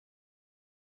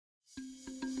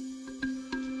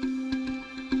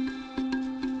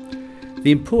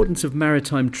The importance of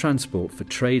maritime transport for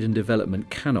trade and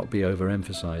development cannot be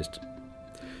overemphasised.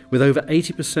 With over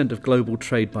 80% of global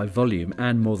trade by volume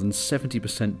and more than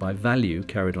 70% by value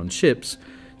carried on ships,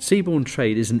 seaborne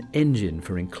trade is an engine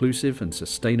for inclusive and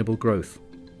sustainable growth.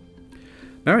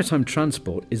 Maritime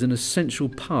transport is an essential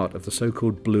part of the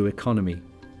so-called blue economy.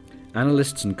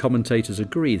 Analysts and commentators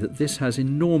agree that this has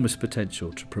enormous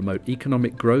potential to promote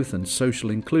economic growth and social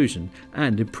inclusion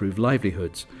and improve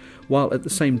livelihoods, while at the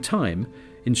same time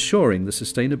ensuring the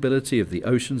sustainability of the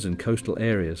oceans and coastal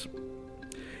areas.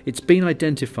 It's been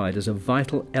identified as a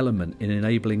vital element in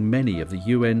enabling many of the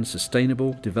UN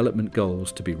Sustainable Development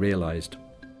Goals to be realised.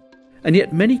 And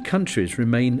yet many countries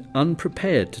remain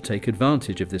unprepared to take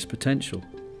advantage of this potential.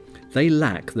 They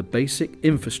lack the basic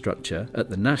infrastructure at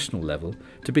the national level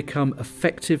to become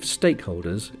effective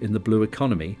stakeholders in the blue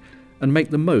economy and make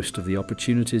the most of the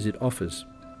opportunities it offers.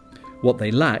 What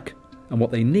they lack and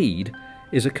what they need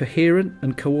is a coherent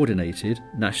and coordinated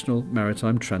national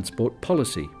maritime transport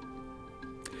policy.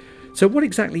 So what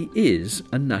exactly is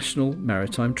a national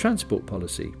maritime transport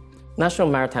policy? National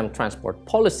Maritime Transport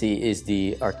Policy is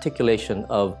the articulation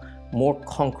of more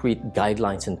concrete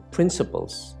guidelines and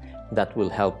principles that will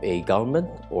help a government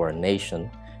or a nation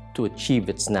to achieve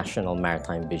its national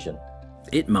maritime vision.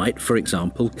 It might, for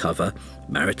example, cover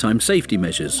maritime safety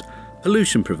measures,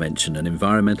 pollution prevention and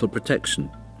environmental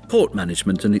protection, port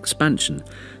management and expansion,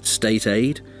 state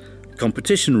aid,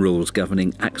 competition rules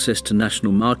governing access to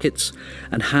national markets,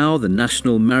 and how the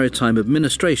National Maritime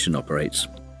Administration operates.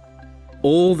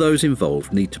 All those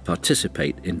involved need to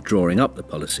participate in drawing up the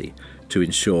policy to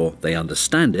ensure they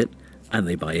understand it and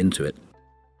they buy into it.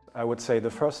 I would say the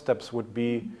first steps would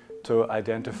be to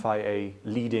identify a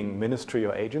leading ministry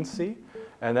or agency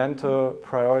and then to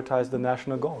prioritize the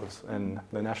national goals and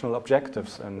the national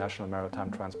objectives in national maritime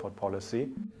transport policy.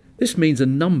 This means a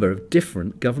number of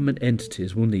different government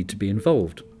entities will need to be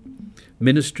involved.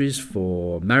 Ministries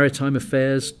for maritime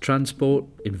affairs, transport,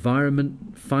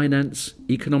 environment, finance,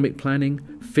 economic planning,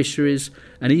 fisheries,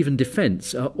 and even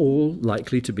defence are all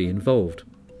likely to be involved.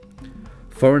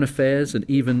 Foreign affairs and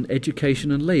even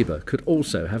education and labour could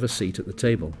also have a seat at the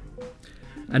table.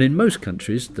 And in most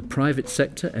countries, the private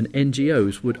sector and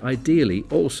NGOs would ideally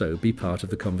also be part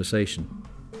of the conversation.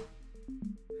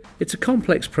 It's a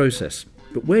complex process,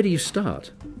 but where do you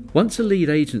start? Once a lead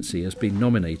agency has been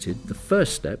nominated, the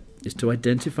first step is to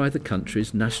identify the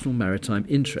country's national maritime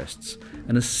interests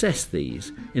and assess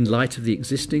these in light of the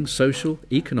existing social,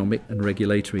 economic and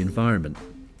regulatory environment.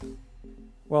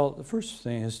 Well, the first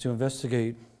thing is to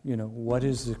investigate, what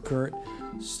is the current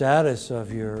status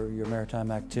of your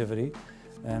maritime activity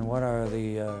and what are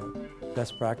the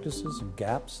best practices and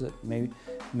gaps that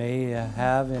may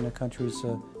have in a country's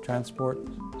transport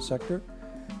sector.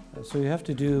 So you have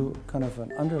to do kind of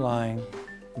an underlying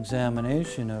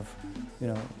examination of,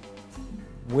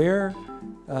 where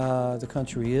the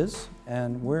country is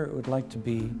and where it would like to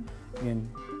be in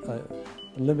a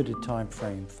limited time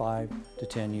frame, 5 to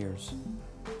 10 years.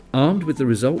 Armed with the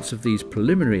results of these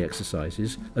preliminary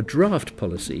exercises, a draft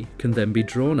policy can then be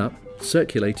drawn up,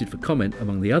 circulated for comment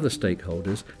among the other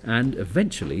stakeholders, and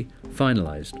eventually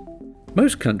finalised.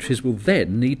 Most countries will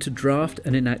then need to draft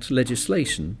and enact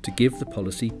legislation to give the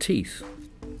policy teeth.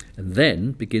 And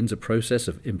then begins a process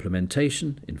of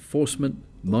implementation, enforcement,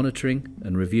 monitoring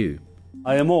and review.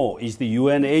 IMO is the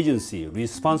UN agency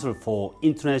responsible for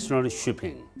international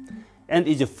shipping and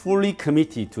is fully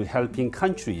committed to helping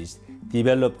countries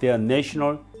develop their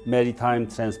national maritime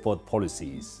transport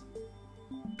policies.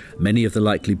 Many of the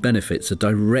likely benefits are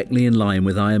directly in line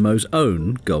with IMO's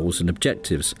own goals and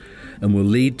objectives and will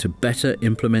lead to better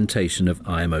implementation of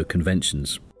IMO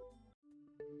conventions.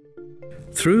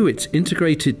 Through its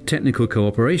Integrated Technical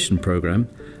Cooperation Programme,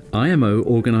 IMO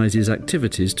organises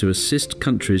activities to assist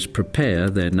countries prepare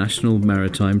their national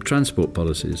maritime transport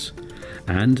policies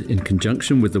and, in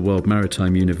conjunction with the World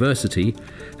Maritime University,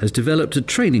 has developed a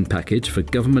training package for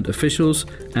government officials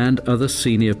and other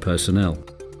senior personnel.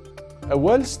 A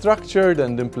well-structured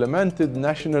and implemented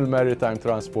national maritime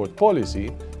transport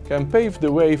policy can pave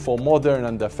the way for modern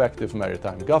and effective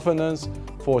maritime governance,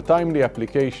 for timely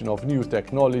application of new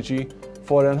technology,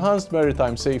 for enhanced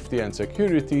maritime safety and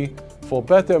security, for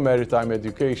better maritime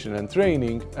education and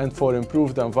training, and for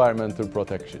improved environmental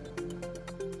protection.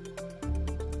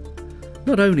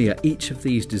 Not only are each of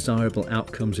these desirable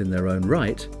outcomes in their own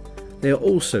right, they are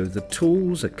also the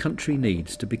tools a country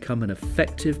needs to become an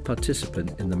effective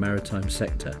participant in the maritime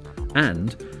sector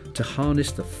and to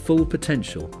harness the full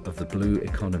potential of the blue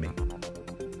economy.